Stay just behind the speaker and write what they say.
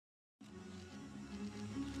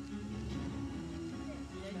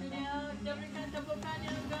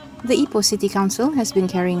The Ipoh City Council has been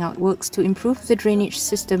carrying out works to improve the drainage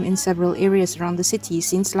system in several areas around the city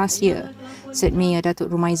since last year, said Mayor Datuk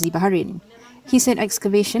Rumaizi Baharin. He said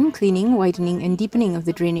excavation, cleaning, widening and deepening of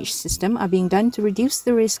the drainage system are being done to reduce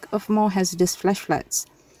the risk of more hazardous flash floods.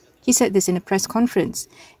 He said this in a press conference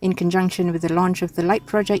in conjunction with the launch of the Light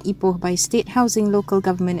Project Ipoh by State Housing, Local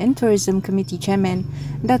Government and Tourism Committee Chairman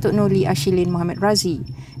Dato Nolee Ashilin Mohamed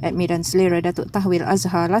Radzi at Medan, Selera, Datuk Tahwil,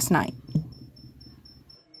 Azhar last night.